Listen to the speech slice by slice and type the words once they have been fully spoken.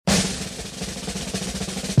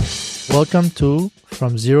Welcome to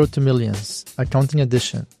From Zero to Millions, Accounting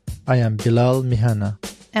Edition. I am Bilal Mihana.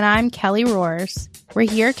 And I'm Kelly Roars.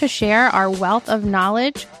 We're here to share our wealth of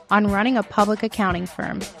knowledge on running a public accounting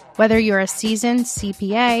firm. Whether you're a seasoned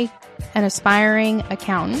CPA, an aspiring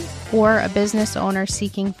accountant, or a business owner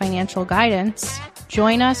seeking financial guidance,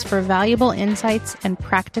 join us for valuable insights and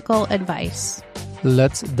practical advice.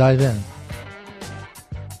 Let's dive in.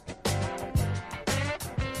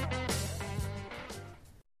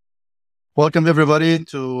 Welcome, everybody,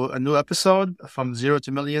 to a new episode from Zero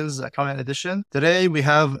to Millions Accounting Edition. Today, we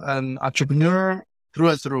have an entrepreneur through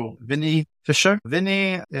and through, Vinnie Fisher.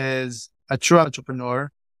 Vinnie is a true entrepreneur.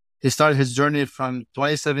 He started his journey from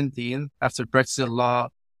 2017 after practicing law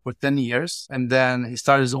for 10 years. And then he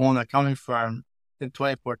started his own accounting firm in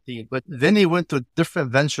 2014. But Vinnie went to different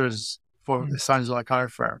ventures for starting his own accounting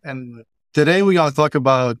firm. And today, we're going to talk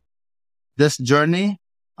about this journey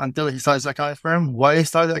until he started his accounting firm, why he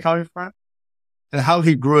started the accounting firm, and how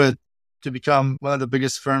he grew it to become one of the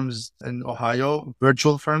biggest firms in Ohio,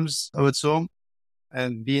 virtual firms, I would assume,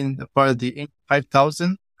 and being a part of the Inc.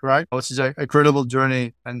 5000, correct? Which is an incredible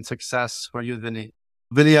journey and success for you, Vinnie.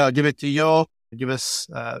 Vinnie, I'll give it to you. Give us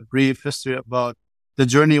a brief history about the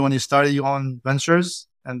journey when you started your own ventures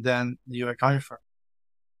and then your accounting firm.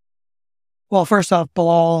 Well, first off,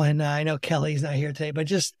 Bilal, and I know Kelly's not here today, but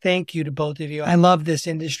just thank you to both of you. I love this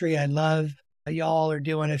industry. I love what y'all are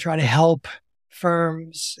doing to try to help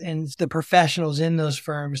firms and the professionals in those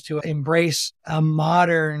firms to embrace a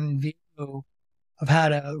modern view of how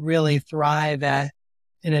to really thrive at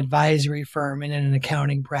an advisory firm and in an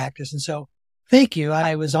accounting practice. And so thank you.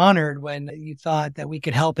 I was honored when you thought that we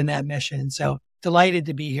could help in that mission. So delighted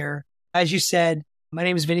to be here. As you said, my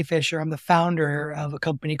name is Vinnie Fisher. I'm the founder of a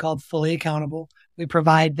company called Fully Accountable. We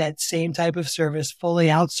provide that same type of service, fully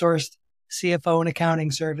outsourced CFO and accounting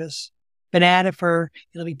service. Been at it for,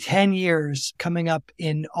 it'll be 10 years coming up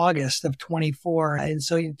in August of 24. And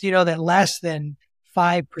so you know that less than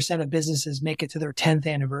 5% of businesses make it to their 10th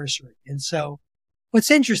anniversary. And so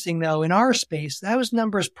what's interesting though, in our space, those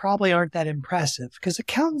numbers probably aren't that impressive because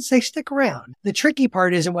accountants, they stick around. The tricky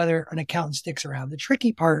part isn't whether an accountant sticks around. The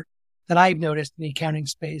tricky part that I've noticed in the accounting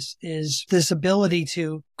space is this ability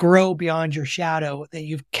to grow beyond your shadow that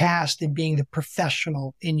you've cast in being the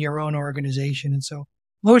professional in your own organization. And so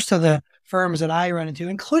most of the firms that I run into,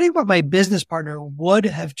 including what my business partner would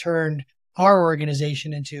have turned our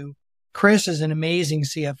organization into, Chris is an amazing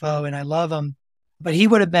CFO and I love him, but he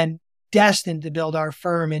would have been destined to build our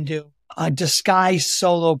firm into a disguised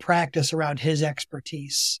solo practice around his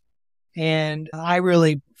expertise. And I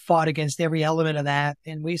really fought against every element of that.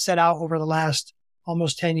 And we set out over the last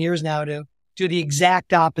almost 10 years now to do the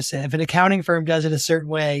exact opposite. If an accounting firm does it a certain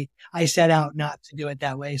way, I set out not to do it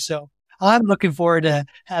that way. So I'm looking forward to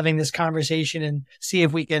having this conversation and see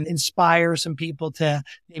if we can inspire some people to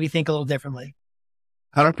maybe think a little differently.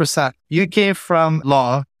 100%. You came from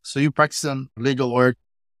law, so you practice in legal work.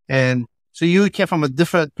 And so you came from a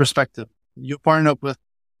different perspective. You partnered up with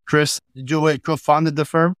Chris. Did you co-founded the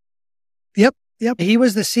firm? Yep. He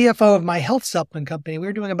was the CFO of my health supplement company. We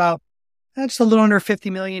were doing about just a little under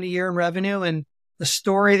 50 million a year in revenue. And the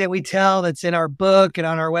story that we tell that's in our book and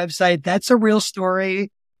on our website, that's a real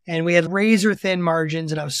story. And we had razor thin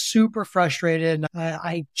margins and I was super frustrated.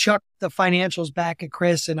 I chucked the financials back at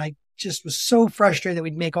Chris and I just was so frustrated that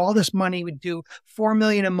we'd make all this money. We'd do $4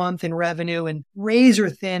 million a month in revenue and razor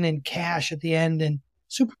thin in cash at the end and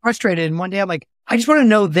super frustrated. And one day I'm like, I just want to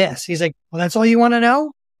know this. He's like, well, that's all you want to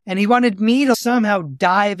know? And he wanted me to somehow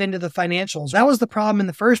dive into the financials. That was the problem in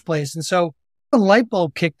the first place. And so the light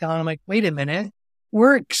bulb kicked on. I'm like, wait a minute.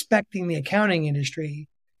 We're expecting the accounting industry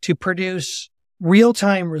to produce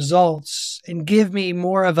real-time results and give me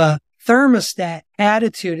more of a thermostat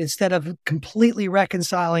attitude instead of completely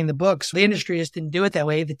reconciling the books. The industry just didn't do it that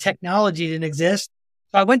way. The technology didn't exist.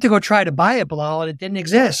 So I went to go try to buy it, Bilal, and it didn't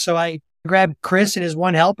exist. So I grabbed Chris and his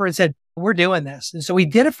one helper and said, we're doing this. And so we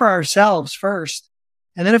did it for ourselves first.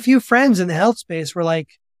 And then a few friends in the health space were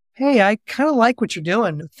like, hey, I kind of like what you're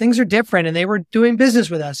doing. Things are different. And they were doing business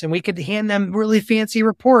with us and we could hand them really fancy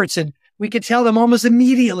reports and we could tell them almost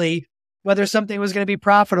immediately whether something was going to be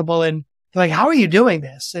profitable. And they're like, how are you doing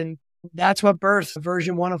this? And that's what birthed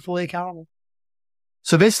version 1 of Fully Accountable.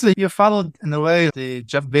 So basically, you followed, in a way, the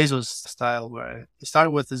Jeff Bezos style, where he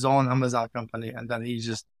started with his own Amazon company, and then he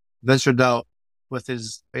just ventured out with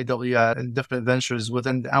his AWS and different ventures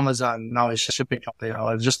within Amazon. Now he's a shipping company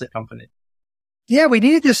or just a company. Yeah, we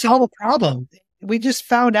needed to solve a problem. We just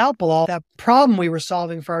found out, Bilal, that problem we were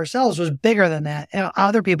solving for ourselves was bigger than that. And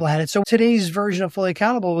other people had it. So today's version of Fully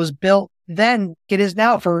Accountable was built then, it is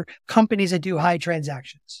now for companies that do high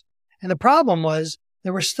transactions. And the problem was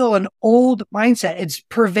there was still an old mindset. It's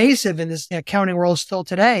pervasive in this accounting world still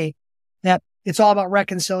today, that it's all about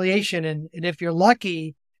reconciliation. And if you're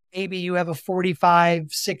lucky, maybe you have a 45,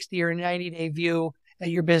 60 or 90-day view at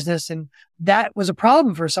your business. And that was a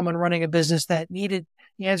problem for someone running a business that needed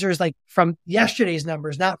the answers like from yesterday's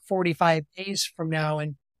numbers, not 45 days from now.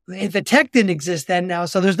 And the tech didn't exist then now.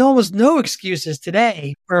 So there's almost no excuses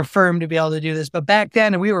today for a firm to be able to do this. But back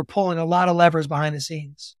then, we were pulling a lot of levers behind the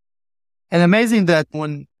scenes. And amazing that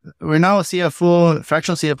when we're now a CFO,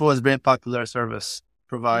 fractional CFO is a very popular service,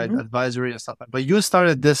 provide advisory and stuff. But you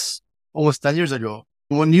started this almost 10 years ago.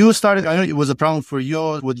 When you started, I know it was a problem for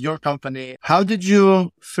you with your company. How did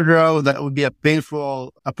you figure out that it would be a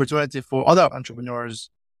painful opportunity for other entrepreneurs?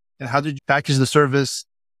 And how did you package the service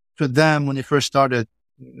to them when you first started?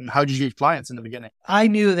 How did you get clients in the beginning? I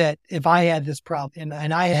knew that if I had this problem,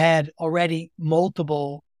 and I had already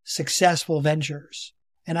multiple successful ventures,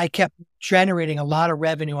 and I kept generating a lot of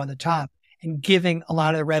revenue on the top and giving a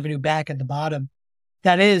lot of the revenue back at the bottom.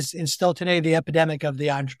 That is, and still today, the epidemic of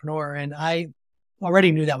the entrepreneur. And I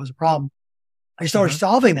already knew that was a problem. I started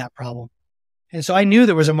solving that problem. And so I knew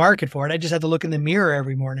there was a market for it. I just had to look in the mirror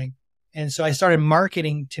every morning. And so I started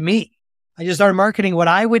marketing to me. I just started marketing what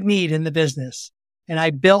I would need in the business. And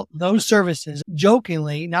I built those services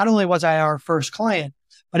jokingly. Not only was I our first client,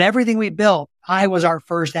 but everything we built, I was our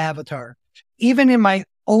first avatar. Even in my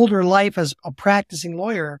older life as a practicing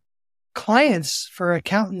lawyer, clients for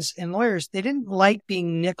accountants and lawyers, they didn't like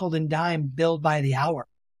being nickel and dime billed by the hour.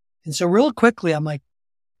 And so real quickly, I'm like,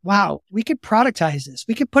 wow, we could productize this.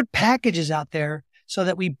 We could put packages out there so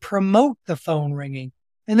that we promote the phone ringing.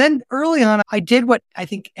 And then early on, I did what I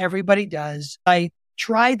think everybody does. I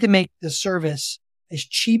tried to make the service as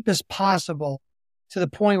cheap as possible to the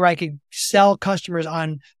point where I could sell customers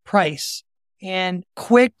on price, and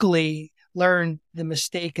quickly learned the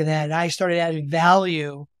mistake of that. I started adding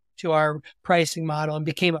value to our pricing model and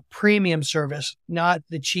became a premium service, not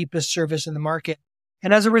the cheapest service in the market.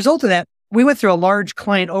 And as a result of that, we went through a large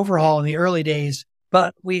client overhaul in the early days,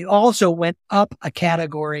 but we also went up a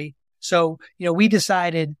category. So, we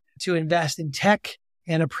decided to invest in tech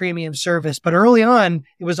and a premium service. But early on,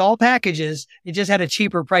 it was all packages. It just had a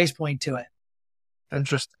cheaper price point to it.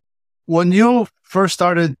 Interesting. When you first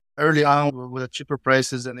started early on with the cheaper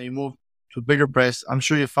prices and you moved to a bigger price, I'm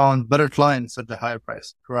sure you found better clients at the higher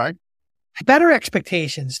price, correct? Better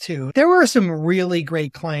expectations too. There were some really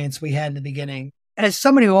great clients we had in the beginning. And as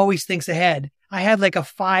somebody who always thinks ahead, I had like a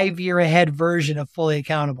 5-year ahead version of Fully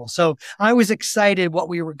Accountable. So I was excited what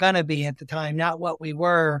we were going to be at the time, not what we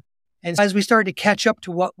were. And as we started to catch up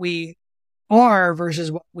to what we are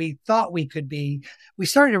versus what we thought we could be, we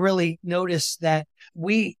started to really notice that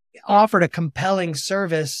we offered a compelling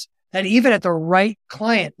service that even at the right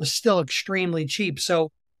client was still extremely cheap.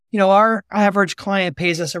 So, our average client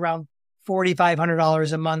pays us around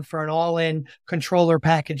 $4,500 a month for an all-in controller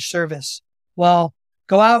package service. Well,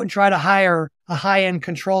 go out and try to hire a high-end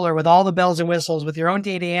controller with all the bells and whistles with your own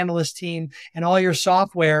data analyst team and all your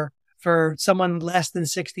software for someone less than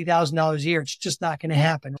 $60,000 a year. It's just not going to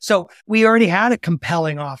happen. So we already had a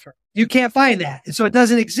compelling offer. You can't find that. And so it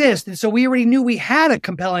doesn't exist. And so we already knew we had a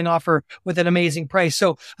compelling offer with an amazing price.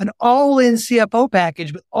 So an all-in CFO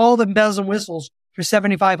package with all the bells and whistles for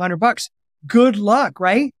 $7,500. Good luck,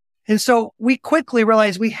 right? And so we quickly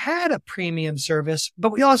realized we had a premium service,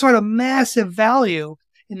 but we also had a massive value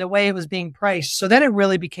in the way it was being priced. So then it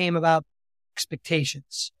really became about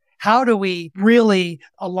expectations. How do we really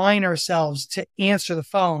align ourselves to answer the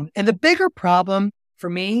phone? And the bigger problem for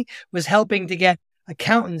me was helping to get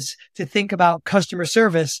accountants to think about customer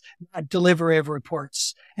service, not delivery of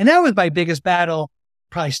reports. And that was my biggest battle,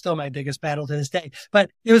 probably still my biggest battle to this day.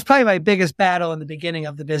 But it was probably my biggest battle in the beginning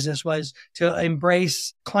of the business, was to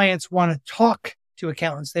embrace clients want to talk to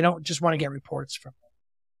accountants. They don't just want to get reports from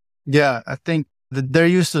them. Yeah, I think that they're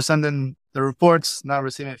used to sending the reports, not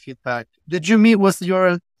receiving feedback. Did you meet with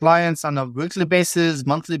your clients on a weekly basis,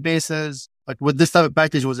 monthly basis? Like with this type of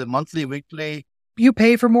package, was it monthly, weekly? You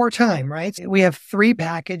pay for more time, right? We have 3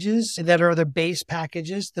 packages that are the base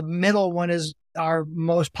packages. The middle one is our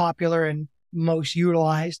most popular and most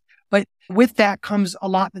utilized. But with that comes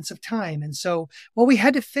allotments of time. And so what we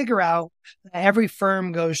had to figure out, every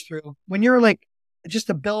firm goes through, when you're like just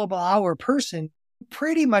a billable hour person,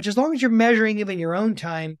 pretty much as long as you're measuring even your own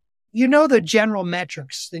time, the general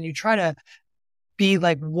metrics, then you try to be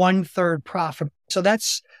like 1/3 profit. So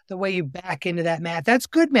that's the way you back into that math. That's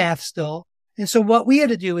good math still. And so what we had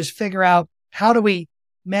to do is figure out, how do we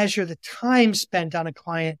measure the time spent on a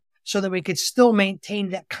client so that we could still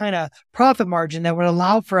maintain that kind of profit margin that would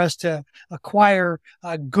allow for us to acquire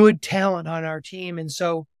good talent on our team. And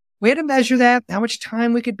so We had to measure that, how much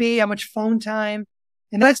time we could be, how much phone time.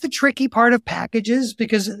 And that's the tricky part of packages,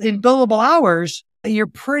 because in billable hours, you're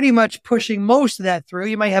pretty much pushing most of that through.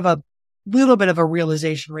 You might have a little bit of a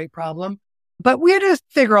realization rate problem, but we had to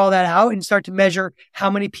figure all that out and start to measure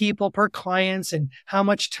how many people per clients and how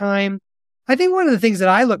much time. I think one of the things that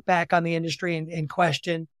I look back on the industry and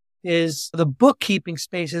question is the bookkeeping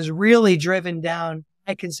space has really driven down,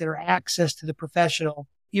 I consider, access to the professional.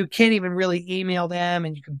 You can't even really email them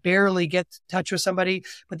and you can barely get in touch with somebody,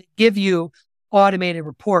 but they give you automated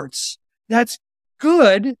reports. That's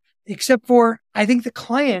good, except for I think the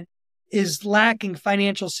client is lacking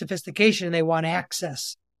financial sophistication and they want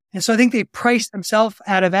access. And so I think they price themselves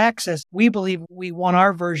out of access. We believe we won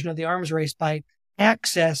our version of the arms race by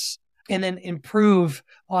access and then improve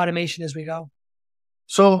automation as we go.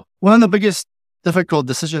 So one of the biggest difficult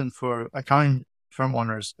decisions for accounting firm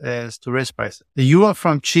owners is to raise prices. You are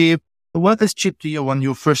from cheap. What is cheap to you when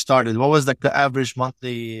you first started? What was like the average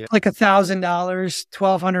monthly? Like $1,000,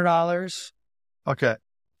 $1,200. Okay.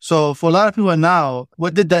 So for a lot of people now,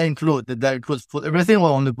 what did that include? Did that include everything or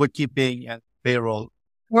only bookkeeping and payroll?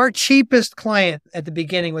 Our cheapest client at the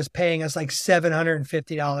beginning was paying us like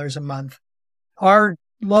 $750 a month. Our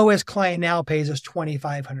lowest client now pays us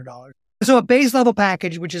 $2,500. So a base level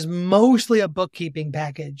package, which is mostly a bookkeeping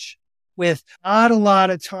package with not a lot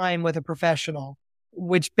of time with a professional,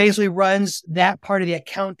 which basically runs that part of the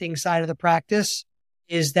accounting side of the practice,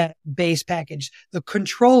 is that base package. The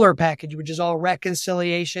controller package, which is all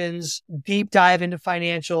reconciliations, deep dive into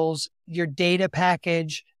financials, your data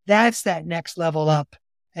package, that's that next level up.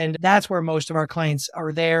 And that's where most of our clients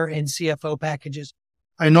are there in CFO packages.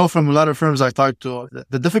 I know from a lot of firms I talked to,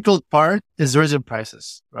 the difficult part is raising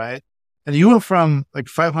prices, right? And you went from like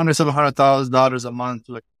 $500,000, $700,000 a month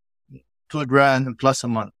to like $2,000 and plus a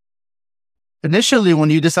month. Initially,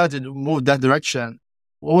 when you decided to move that direction,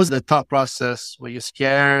 what was the thought process? Were you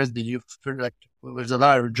scared? Did you feel like there was a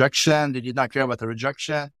lot of rejection? Did you not care about the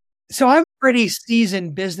rejection? So I'm a pretty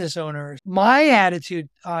seasoned business owner. My attitude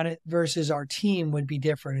on it versus our team would be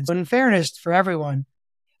different. But in fairness for everyone,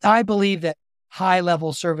 I believe that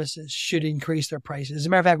high-level services should increase their prices. As a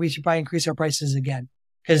matter of fact, we should probably increase our prices again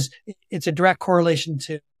because it's a direct correlation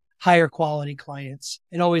to higher quality clients.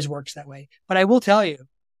 It always works that way. But I will tell you,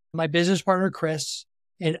 my business partner, Chris,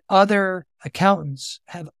 and other accountants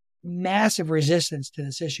have massive resistance to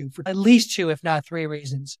this issue for at least 2, if not 3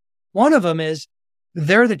 reasons. One of them is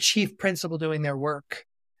they're the chief principal doing their work.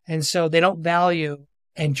 And so they don't value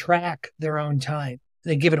and track their own time.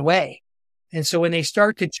 They give it away. And so when they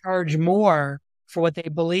start to charge more for what they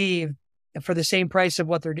believe for the same price of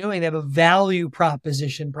what they're doing, they have a value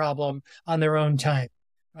proposition problem on their own time,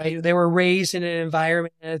 right? They were raised in an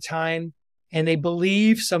environment at a time and they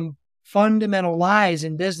believe some fundamental lies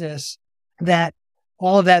in business that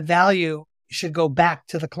all of that value should go back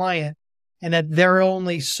to the client and that there are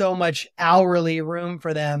only so much hourly room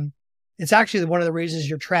for them. It's actually one of the reasons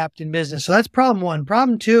you're trapped in business. So that's problem 1.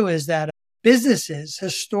 Problem 2 is that businesses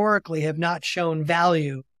historically have not shown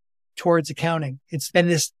value towards accounting. It's been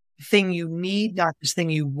this thing you need, not this thing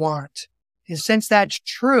you want. And since that's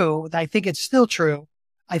true, I think it's still true.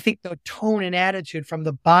 I think the tone and attitude from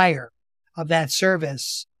the buyer of that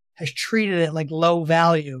service has treated it like low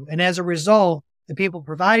value. And as a result, the people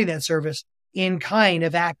providing that service in kind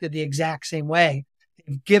have acted the exact same way.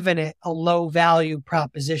 They've given it a low value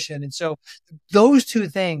proposition. And so those 2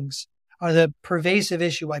 things are the pervasive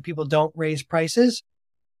issue why people don't raise prices.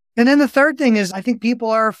 And then the third thing is I think people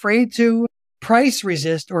are afraid to price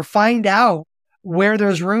resist or find out where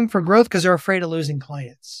there's room for growth because they're afraid of losing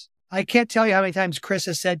clients. I can't tell you how many times Chris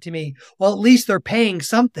has said to me, well, at least they're paying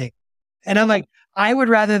something. And I'm like, I would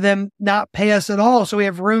rather them not pay us at all. So we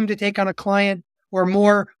have room to take on a client or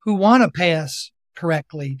more who want to pay us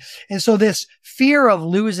correctly. And so this fear of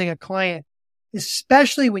losing a client,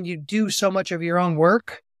 especially when you do so much of your own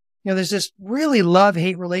work, there's this really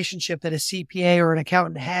love-hate relationship that a CPA or an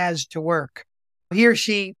accountant has to work. He or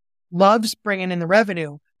she loves bringing in the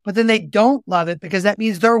revenue, but then they don't love it because that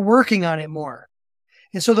means they're working on it more.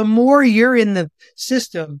 And so the more you're in the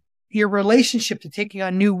system, your relationship to taking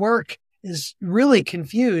on new work is really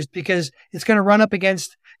confused because it's going to run up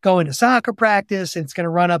against going to soccer practice. And it's going to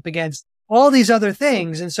run up against all these other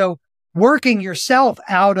things. And so working yourself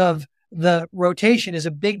out of the rotation is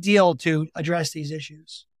a big deal to address these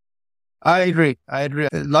issues. I agree. A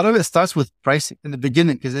lot of it starts with pricing in the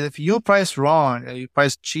beginning, because if you price wrong and you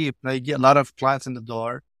price cheap, now you get a lot of clients in the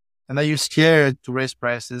door and now you're scared to raise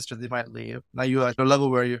prices because they might leave. Now you're at a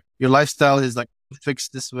level where your lifestyle is like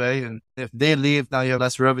fixed this way. And if they leave, now you have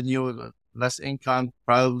less revenue, less income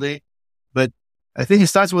probably. But I think it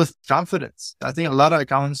starts with confidence. I think a lot of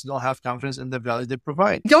accountants don't have confidence in the value they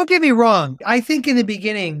provide. Don't get me wrong. I think in the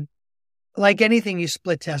beginning, like anything, you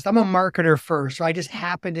split test. I'm a marketer first, so I just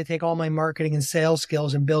happen to take all my marketing and sales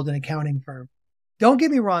skills and build an accounting firm. Don't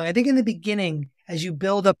get me wrong. I think in the beginning, as you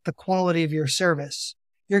build up the quality of your service,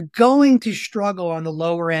 you're going to struggle on the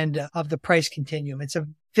lower end of the price continuum. It's a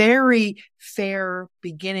very fair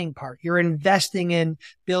beginning part. You're investing in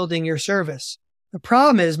building your service. The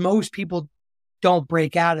problem is most people don't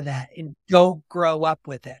break out of that and don't grow up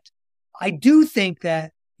with it. I do think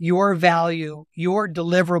that your value, your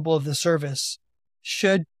deliverable of the service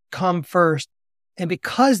should come first. And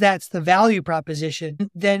because that's the value proposition,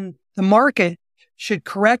 then the market should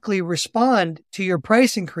correctly respond to your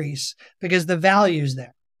price increase because the value is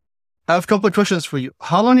there. I have a couple of questions for you.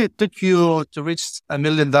 How long it took you to reach $1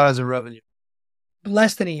 million in revenue?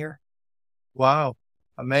 Less than a year. Wow.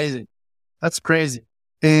 Amazing. That's crazy.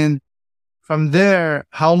 And from there,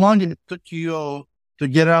 how long did it took you to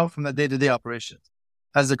get out from the day-to-day operations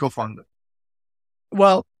as a co-founder?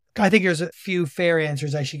 Well, I think there's a few fair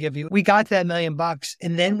answers I should give you. We got to that $1 million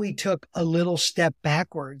and then we took a little step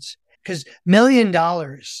backwards because $1 million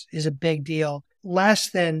is a big deal. Less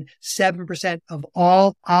than 7% of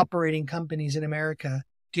all operating companies in America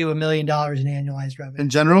do $1 million in annualized revenue. In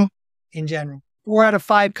general? In general. 4 out of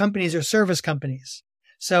 5 companies are service companies.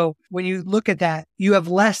 So when you look at that, you have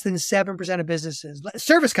less than 7% of businesses.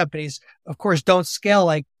 Service companies, of course, don't scale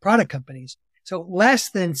like product companies. So less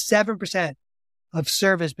than 7% of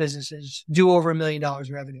service businesses do over $1 million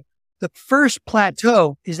in revenue. The first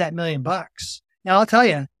plateau is that $1 million. Now I'll tell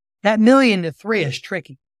you, that 1 million to 3 is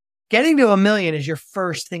tricky. Getting to 1 million is your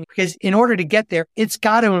first thing because in order to get there, it's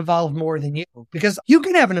got to involve more than you because you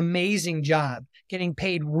can have an amazing job getting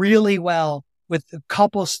paid really well with a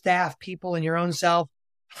couple staff people and your own self,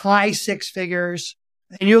 high 6 figures,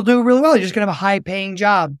 and you'll do really well. You're just going to have a high paying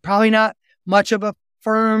job. Probably not much of a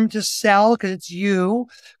firm to sell because it's you,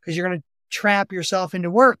 because you're going to trap yourself into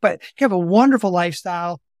work, but you have a wonderful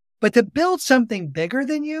lifestyle. But to build something bigger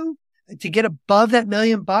than you, to get above that $1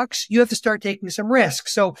 million, you have to start taking some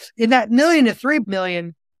risks. So in that 1 million to 3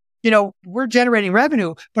 million, we're generating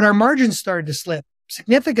revenue, but our margins started to slip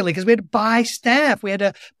significantly because we had to buy staff. We had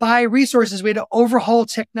to buy resources. We had to overhaul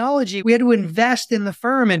technology. We had to invest in the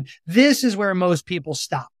firm. And this is where most people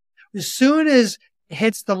stop. As soon as it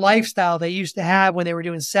hits the lifestyle they used to have when they were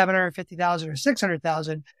doing 750,000 or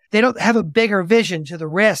 600,000, they don't have a bigger vision to the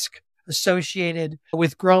risk associated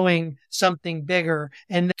with growing something bigger.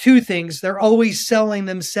 And 2 things, they're always selling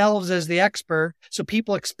themselves as the expert. So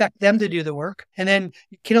people expect them to do the work. And then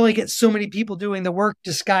you can only get so many people doing the work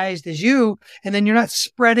disguised as you. And then you're not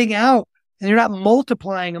spreading out and you're not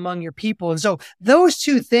multiplying among your people. And so those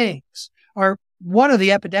 2 things are one of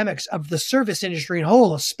the epidemics of the service industry in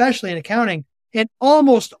whole, especially in accounting. And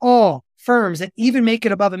almost all firms that even make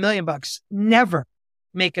it above $1 million never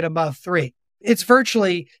make it above 3. It's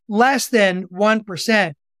virtually less than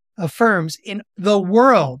 1% of firms in the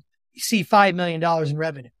world see $5 million in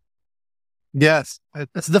revenue. Yes,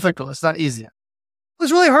 it's difficult. It's not easy.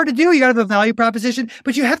 It's really hard to do. You got to have a value proposition,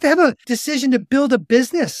 but you have to have a decision to build a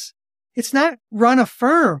business. It's not run a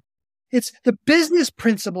firm. It's the business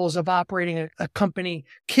principles of operating a company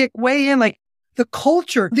kick way in, like the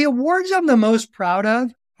culture. The awards I'm the most proud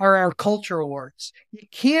of are our culture awards. You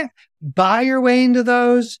can't buy your way into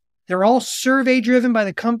those. They're all survey driven by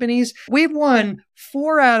the companies. We've won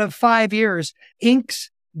 4 out of 5 years Inc.'s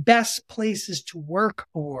Best Places to Work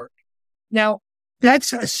award. Now,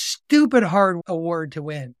 that's a stupid hard award to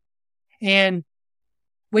win. And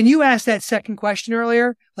when you asked that second question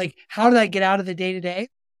earlier, like, how did I get out of the day to day?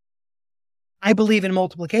 I believe in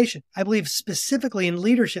multiplication. I believe specifically in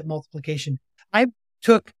leadership multiplication. I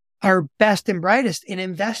took our best and brightest and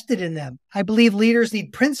invested in them. I believe leaders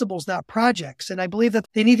need principles, not projects. And I believe that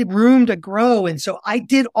they needed room to grow. And so I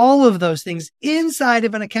did all of those things inside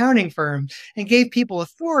of an accounting firm and gave people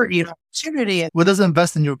authority and opportunity. What does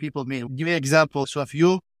invest in your people mean? Give me an example. So if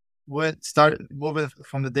you would start moving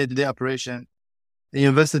from the day-to-day operation and you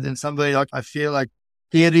invested in somebody, like I feel like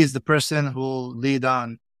Thierry is the person who will lead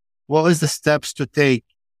on. What is the steps to take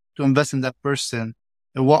to invest in that person?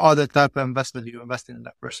 And what other type of investment do you invest in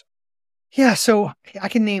that person? Yeah, so I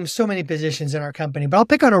can name so many positions in our company, but I'll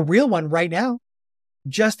pick on a real one right now.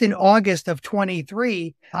 Just in August of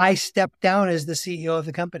 23, I stepped down as the CEO of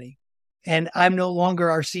the company. And I'm no longer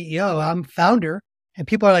our CEO. I'm founder. And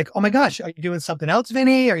people are like, oh my gosh, are you doing something else,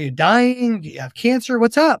 Vinnie? Are you dying? Do you have cancer?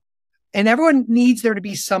 What's up? And everyone needs there to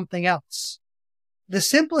be something else. The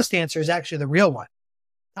simplest answer is actually the real one.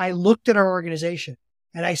 I looked at our organization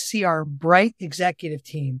and I see our bright executive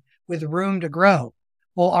team with room to grow.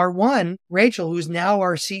 Well, our one, Rachel, who's now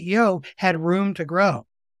our CEO, had room to grow.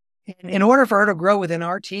 And in order for her to grow within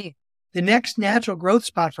our team, the next natural growth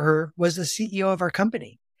spot for her was the CEO of our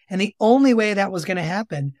company. And the only way that was going to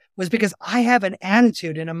happen was because I have an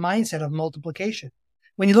attitude and a mindset of multiplication.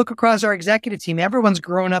 When you look across our executive team, everyone's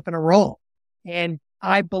grown up in a role. And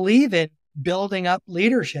I believe in building up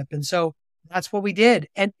leadership. And so that's what we did.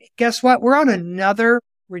 And guess what? We're on another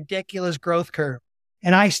ridiculous growth curve.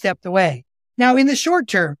 And I stepped away. Now, in the short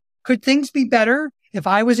term, could things be better if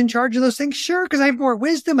I was in charge of those things? Sure, because I have more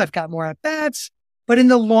wisdom. I've got more at-bats. But in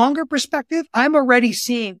the longer perspective, I'm already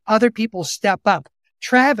seeing other people step up.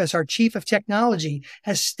 Travis, our chief of technology,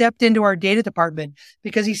 has stepped into our data department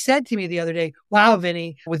because he said to me the other day, wow,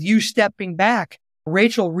 Vinny, with you stepping back,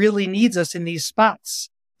 Rachel really needs us in these spots.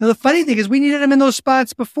 Now, the funny thing is we needed him in those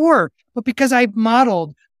spots before, but because I've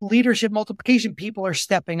modeled leadership multiplication, people are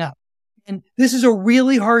stepping up. And this is a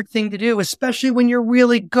really hard thing to do, especially when you're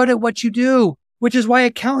really good at what you do, which is why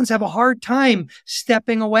accountants have a hard time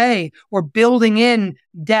stepping away or building in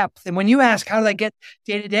depth. And when you ask, how did I get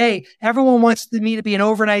day to day? Everyone wants me to be an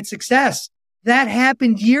overnight success. That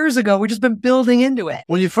happened years ago. We've just been building into it.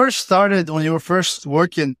 When you first started, when you were first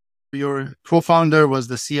working, your co-founder was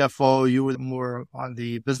the CFO. You were more on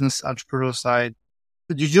the business entrepreneurial side.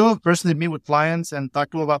 Did you personally meet with clients and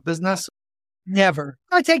talk to them about business? Never.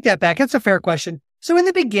 I take that back. That's a fair question. So in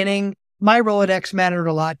the beginning, my Rolodex mattered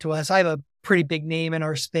a lot to us. I have a pretty big name in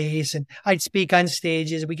our space and I'd speak on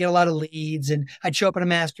stages. We get a lot of leads and I'd show up at a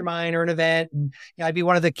mastermind or an event and I'd be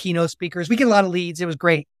one of the keynote speakers. We get a lot of leads. It was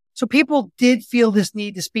great. So people did feel this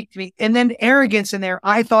need to speak to me. And then arrogance in there.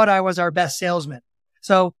 I thought I was our best salesman.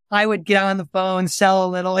 So I would get on the phone, sell a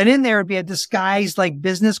little, and in there would be a disguised like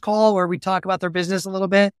business call where we talk about their business a little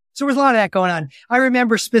bit. So there was a lot of that going on. I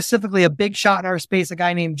remember specifically a big shot in our space, a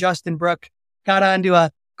guy named Justin Brook got onto a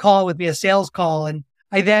call with me, a sales call. And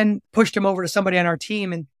I then pushed him over to somebody on our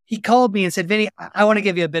team and he called me and said, Vinny, I want to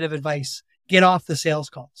give you a bit of advice. Get off the sales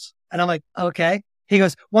calls. And I'm like, okay. He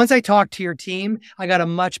goes, once I talked to your team, I got a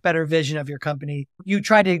much better vision of your company. You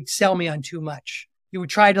tried to sell me on too much. You would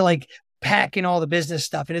try to like pack in all the business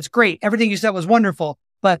stuff. And it's great. Everything you said was wonderful,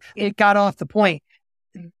 but it got off the point.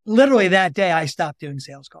 Literally that day, I stopped doing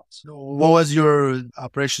sales calls. What was your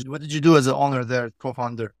operation? What did you do as an owner there,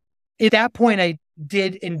 co-founder? At that point, I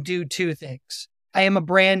did and do two things. I am a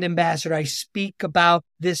brand ambassador. I speak about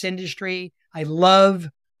this industry. I love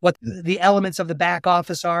what the elements of the back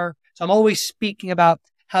office are. So I'm always speaking about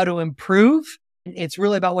how to improve. It's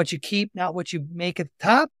really about what you keep, not what you make at the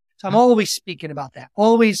top. So I'm always speaking about that,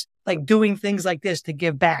 always like doing things like this to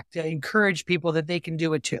give back, to encourage people that they can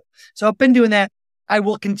do it too. So I've been doing that. I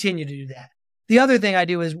will continue to do that. The other thing I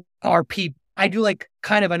do is our people. I do like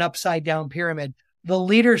kind of an upside down pyramid. The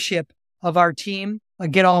leadership of our team, I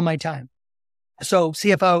get all my time. So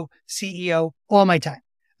CFO, CEO, all my time.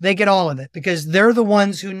 They get all of it because they're the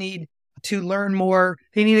ones who need to learn more.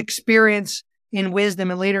 They need experience in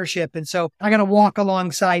wisdom and leadership. And so I got to walk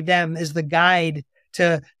alongside them as the guide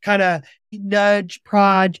to kind of nudge,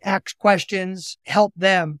 prod, ask questions, help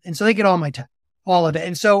them. And so they get all my time, all of it.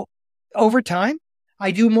 And so over time,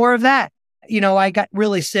 I do more of that. You know, I got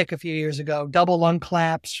really sick a few years ago, double lung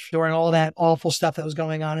collapse during all that awful stuff that was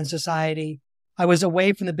going on in society. I was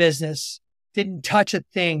away from the business, didn't touch a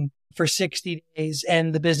thing for 60 days,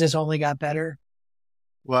 and the business only got better.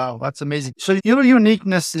 Wow, that's amazing. So your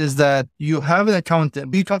uniqueness is that you have an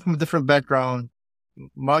accountant. You come from a different background,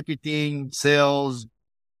 marketing, sales,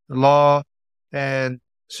 law. And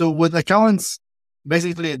so with accountants,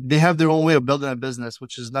 basically they have their own way of building a business,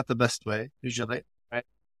 which is not the best way usually, right?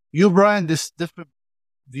 You bring this different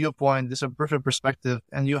viewpoint, this different perspective,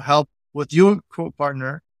 and you help with your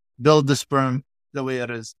co-partner build this firm the way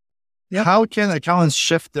it is. Yep. How can accountants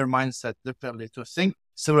shift their mindset differently to think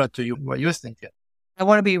similar to you, what you're thinking? I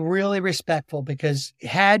want to be really respectful because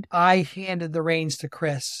had I handed the reins to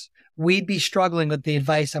Chris, we'd be struggling with the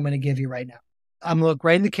advice I'm going to give you right now. I'm going to look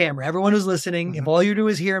right in the camera. Everyone who's listening, if all you do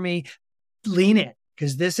is hear me, lean in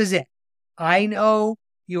because this is it. I know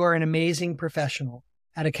you are an amazing professional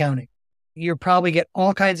at accounting. You probably get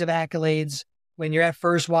all kinds of accolades when you're at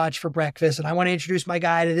First Watch for breakfast. And I want to introduce my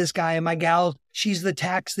guy to this guy and my gal. She's the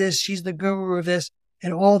tax this, she's the guru of this.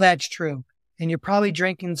 And all that's true. And you're probably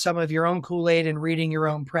drinking some of your own Kool-Aid and reading your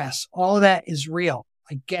own press. All of that is real.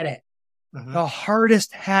 I get it. The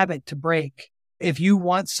hardest habit to break, if you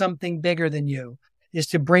want something bigger than you, is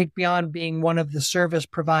to break beyond being one of the service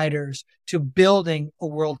providers to building a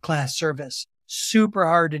world-class service. Super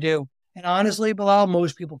hard to do. And honestly, Bilal,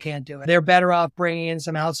 most people can't do it. They're better off bringing in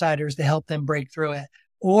some outsiders to help them break through it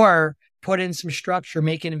or put in some structure,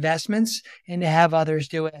 making investments and to have others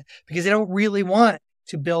do it because they don't really want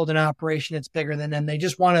to build an operation that's bigger than them. They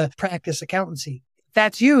just want to practice accountancy. If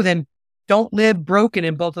that's you, then don't live broken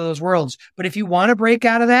in both of those worlds. But if you want to break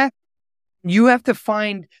out of that, you have to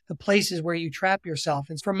find the places where you trap yourself.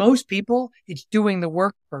 And for most people, it's doing the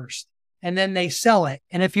work first and then they sell it.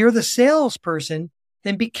 And if you're the salesperson,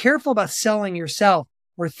 then be careful about selling yourself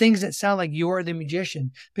or things that sound like you're the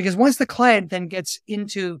magician. Because once the client then gets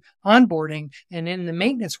into onboarding and in the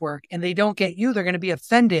maintenance work and they don't get you, they're going to be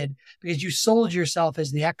offended because you sold yourself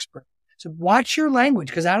as the expert. So watch your language,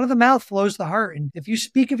 because out of the mouth flows the heart. And if you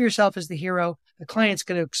speak of yourself as the hero, the client's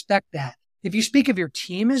going to expect that. If you speak of your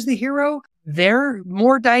team as the hero, they're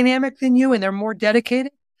more dynamic than you and they're more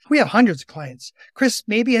dedicated. We have hundreds of clients. Chris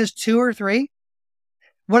maybe has 2 or 3.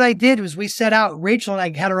 What I did was we set out, Rachel and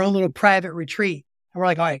I had our own little private retreat. And we're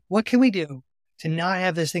like, all right, what can we do to not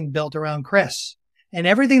have this thing built around Chris? And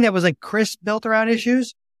everything that was like Chris built around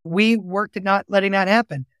issues, we worked at not letting that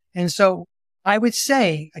happen. And so I would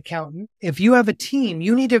say, accountant, if you have a team,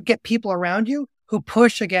 you need to get people around you who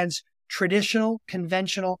push against traditional,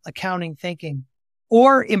 conventional accounting thinking,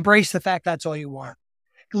 or embrace the fact that's all you want.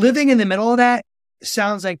 Living in the middle of that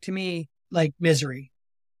sounds like, to me, like misery.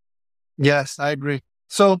 Yes, I agree.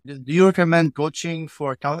 So do you recommend coaching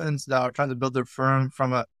for accountants that are trying to build their firm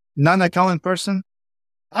from a non-accountant person?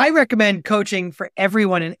 I recommend coaching for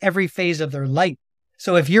everyone in every phase of their life.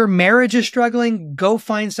 So if your marriage is struggling, go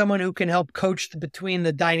find someone who can help coach between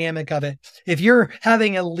the dynamic of it. If you're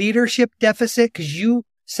having a leadership deficit because you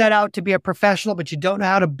set out to be a professional, but you don't know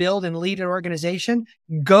how to build and lead an organization,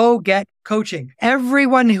 go get coaching.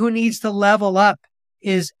 Everyone who needs to level up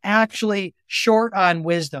is actually short on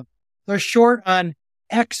wisdom. They're short on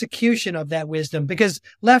execution of that wisdom, because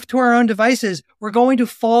left to our own devices, we're going to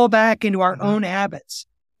fall back into our own habits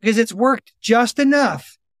because it's worked just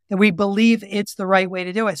enough that we believe it's the right way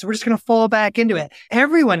to do it. So we're just going to fall back into it.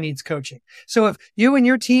 Everyone needs coaching. So if you and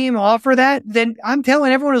your team offer that, then I'm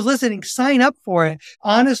telling everyone who's listening, sign up for it.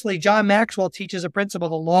 Honestly, John Maxwell teaches a principle,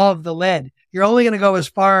 the law of the lead. You're only going to go as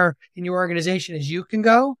far in your organization as you can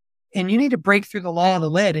go. And you need to break through the law of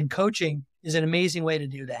the lead, and coaching is an amazing way to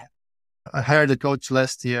do that. I hired a coach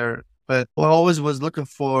last year, but I always was looking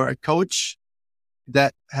for a coach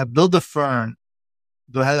that had built a firm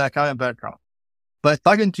that had an accounting background. But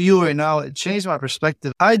talking to you right now, it changed my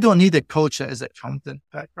perspective. I don't need a coach that is an accountant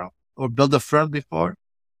background or build a firm before,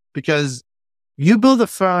 because you build a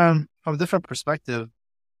firm from a different perspective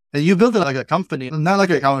and you build it like a company, not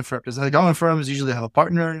like an accounting firm, because accounting firms usually have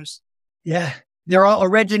partners. Yeah. They're all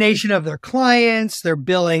origination of their clients. They're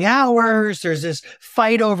billing hours. There's this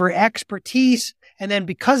fight over expertise. And then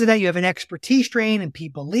because of that, you have an expertise drain and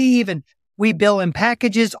people leave, and we bill in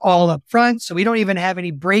packages all up front. So we don't even have any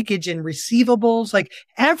breakage in receivables. Like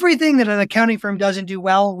everything that an accounting firm doesn't do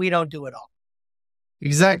well, we don't do it all.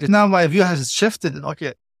 Exactly. Now my view has shifted.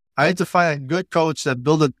 Okay, I need to find a good coach that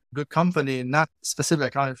build a good company, not specific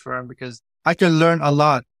accounting firm, because I can learn a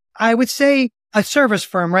lot. I would say a service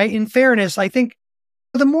firm, right? In fairness, I think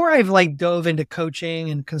the more I've dove into coaching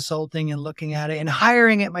and consulting and looking at it and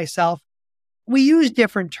hiring it myself, we use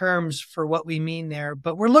different terms for what we mean there,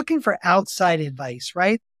 but we're looking for outside advice,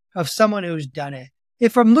 right? Of someone who's done it.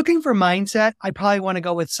 If I'm looking for mindset, I probably want to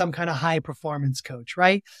go with some kind of high performance coach,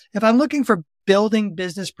 right? If I'm looking for building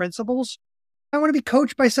business principles, I want to be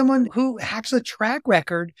coached by someone who has a track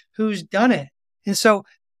record, who's done it. And so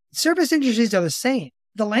service industries are the same.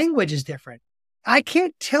 The language is different. I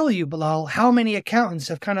can't tell you, Bilal, how many accountants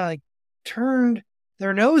have kind of turned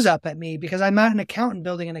their nose up at me because I'm not an accountant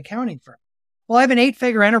building an accounting firm. Well, I have an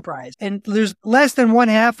 8-figure enterprise, and there's less than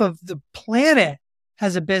 1/2 of the planet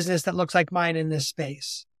has a business that looks like mine in this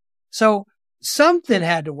space. So something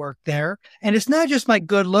had to work there. And it's not just my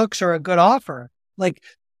good looks or a good offer.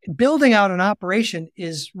 Building out an operation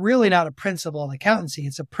is really not a principle of accountancy.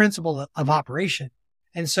 It's a principle of operation.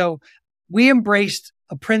 And so we embraced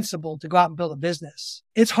a principle to go out and build a business.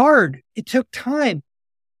 It's hard. It took time.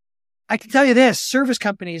 I can tell you this, service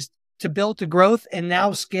companies to build to growth and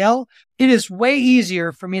now scale, it is way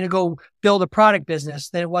easier for me to go build a product business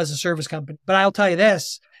than it was a service company. But I'll tell you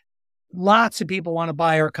this, lots of people want to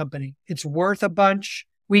buy our company. It's worth a bunch.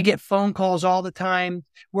 We get phone calls all the time.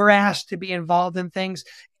 We're asked to be involved in things.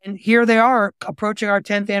 And here they are approaching our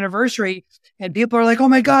 10th anniversary. And people are like, oh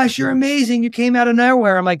my gosh, you're amazing. You came out of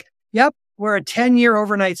nowhere. I'm like, yep, we're a 10-year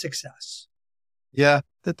overnight success. Yeah,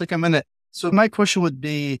 that took a minute. So my question would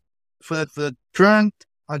be for the current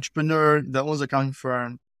entrepreneur that owns an accounting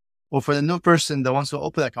firm, or for the new person that wants to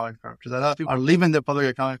open an accounting firm, because a lot of people are leaving their public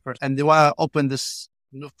accounting firm and they want to open this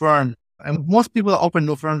new firm. And most people that open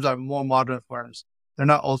new firms are more modern firms. They're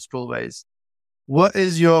not old school ways. What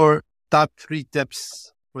is your top 3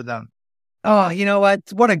 tips for them? Oh, you know what?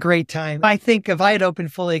 What a great time. I think if I had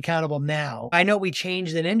opened Fully Accountable now, I know we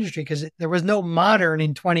changed an industry because there was no modern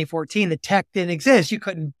in 2014. The tech didn't exist. You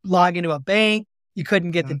couldn't log into a bank. You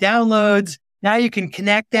couldn't get the downloads. Now you can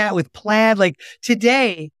connect that with Plaid. Like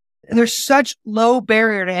today, there's such low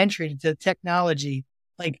barrier to entry to technology.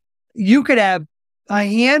 Like you could have a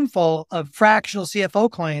handful of fractional CFO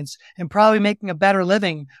clients and probably making a better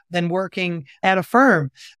living than working at a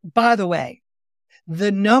firm. By the way,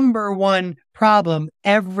 the number one problem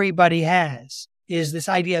everybody has is this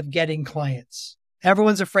idea of getting clients.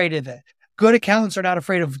 Everyone's afraid of it. Good accountants are not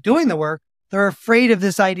afraid of doing the work. They're afraid of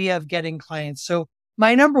this idea of getting clients. So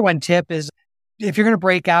my number one tip is if you're going to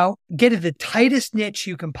break out, get at the tightest niche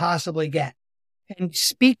you can possibly get and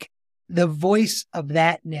speak the voice of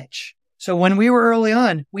that niche. So when we were early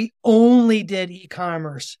on, we only did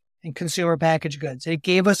e-commerce and consumer packaged goods. It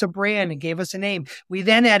gave us a brand. It gave us a name. We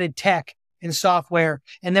then added tech and software.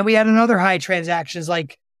 And then we had another high transactions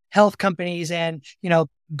like health companies and,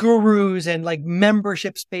 gurus and like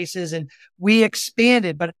membership spaces. And we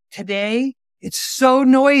expanded. But today it's so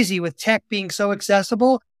noisy with tech being so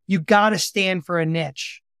accessible. You got to stand for a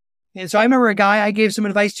niche. And so I remember a guy I gave some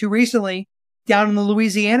advice to recently down in the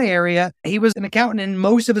Louisiana area. He was an accountant and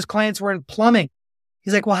most of his clients were in plumbing.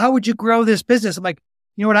 He's like, well, how would you grow this business? I'm like,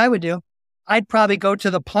 you know what I would do? I'd probably go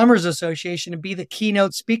to the Plumbers Association and be the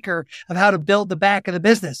keynote speaker of how to build the back of the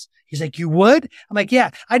business. He's like, you would? I'm like, yeah,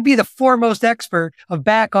 I'd be the foremost expert of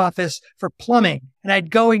back office for plumbing. And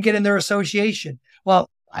I'd go and get in their association. Well,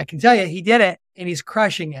 I can tell you, he did it and he's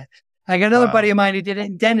crushing it. I got another buddy of mine who did it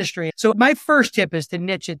in dentistry. So my first tip is to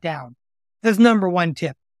niche it down. That's number one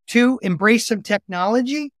tip. 2, embrace some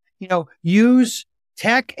technology, use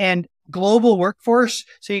tech and global workforce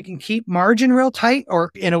so you can keep margin real tight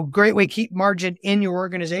or in a great way, keep margin in your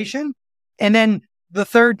organization. And then the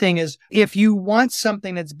third thing is if you want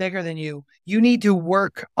something that's bigger than you, you need to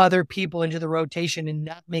work other people into the rotation and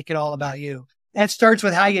not make it all about you. That starts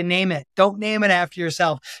with how you name it. Don't name it after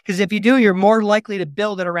yourself. Because if you do, you're more likely to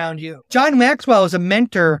build it around you. John Maxwell is a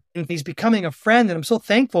mentor and he's becoming a friend and I'm so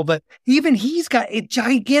thankful, but even he's got a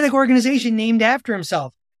gigantic organization named after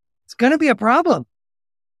himself. It's going to be a problem.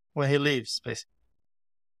 When he leaves, basically.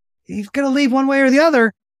 He's going to leave one way or the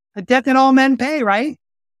other. A debt that all men pay, right?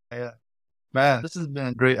 Yeah. Man, this has been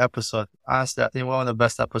a great episode. Honestly, I think one of the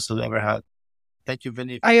best episodes we ever had. Thank you,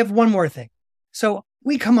 Vinnie. I have one more thing. So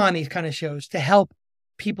we come on these kind of shows to help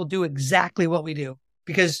people do exactly what we do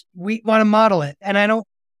because we want to model it. And I don't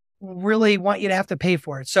really want you to have to pay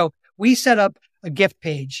for it. So we set up a gift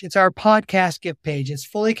page. It's our podcast gift page. It's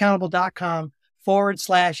fullyaccountable.com/.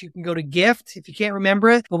 You can go to gift if you can't remember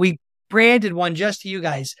it, but we branded one just to you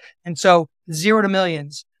guys. And so 0 to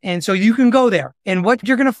millions. And so you can go there. And what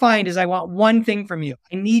you're going to find is I want one thing from you.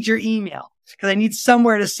 I need your email because I need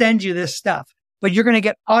somewhere to send you this stuff. But you're going to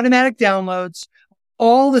get automatic downloads,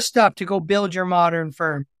 all the stuff to go build your modern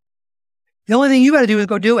firm. The only thing you got to do is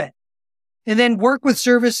go do it. And then work with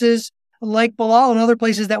services like Bilal and other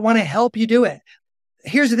places that want to help you do it.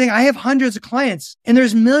 Here's the thing. I have hundreds of clients and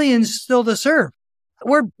there's millions still to serve.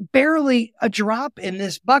 We're barely a drop in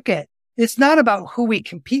this bucket. It's not about who we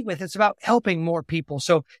compete with. It's about helping more people.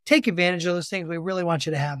 So take advantage of those things. We really want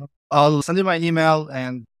you to have them. I'll send you my email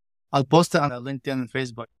and I'll post it on LinkedIn and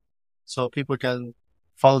Facebook so people can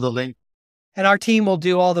follow the link. And our team will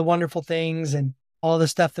do all the wonderful things and all the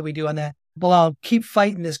stuff that we do on that. Bilal, keep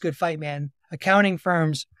fighting this good fight, man. Accounting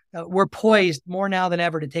firms, we're poised more now than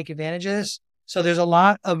ever to take advantage of this. So there's a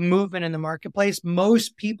lot of movement in the marketplace.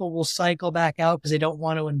 Most people will cycle back out because they don't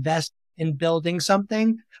want to invest in building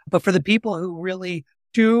something. But for the people who really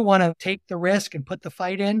do want to take the risk and put the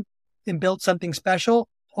fight in and build something special,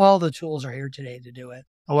 all the tools are here today to do it.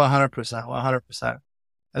 100%, 100%.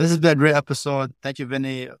 This has been a great episode. Thank you,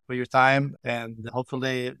 Vinnie, for your time. And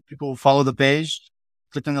hopefully people will follow the page,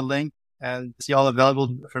 click on the link and see all the available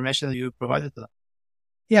information that you provided to them.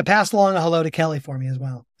 Yeah, pass along a hello to Kelly for me as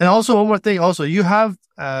well. And also one more thing. Also, you have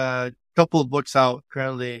a couple of books out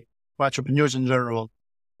currently for entrepreneurs in general.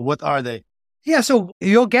 What are they? Yeah, so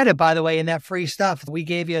you'll get it, by the way, in that free stuff. We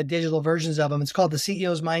gave you digital versions of them. It's called The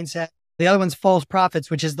CEO's Mindset. The other one's False Profits,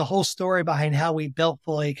 which is the whole story behind how we built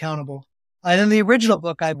Fully Accountable. And then the original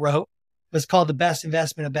book I wrote was called The Best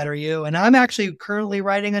Investment, A Better You. And I'm actually currently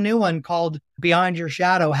writing a new one called Beyond Your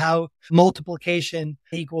Shadow, How Multiplication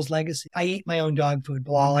Equals Legacy. I eat my own dog food,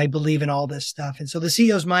 Bilal. I believe in all this stuff. And so the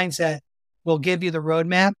CEO's Mindset will give you the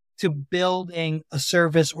roadmap to building a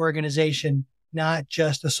service organization, not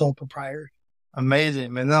just a sole proprietor.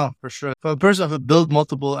 Amazing, man. No, for sure. For a person who built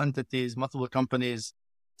multiple entities, multiple companies,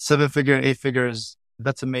 7-figure, 8 figures,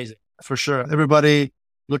 that's amazing. For sure. Everybody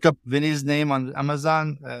Look up Vinny's name on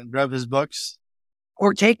Amazon and grab his books.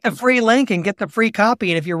 Or take the free link and get the free copy.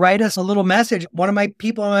 And if you write us a little message, one of my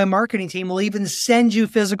people on my marketing team will even send you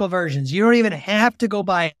physical versions. You don't even have to go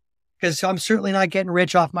buy it, because I'm certainly not getting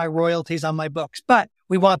rich off my royalties on my books, but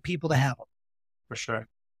we want people to have them. For sure.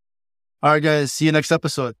 All right, guys. See you next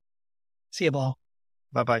episode. See you, Bilal.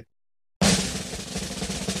 Bye-bye.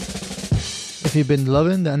 If you've been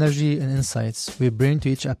loving the energy and insights we bring to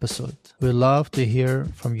each episode, we'd love to hear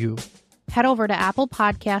from you. Head over to Apple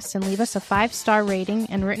Podcasts and leave us a 5-star rating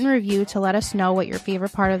and written review to let us know what your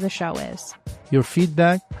favorite part of the show is. Your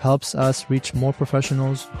feedback helps us reach more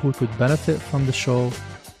professionals who could benefit from the show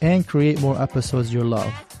and create more episodes you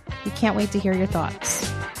love. We can't wait to hear your thoughts.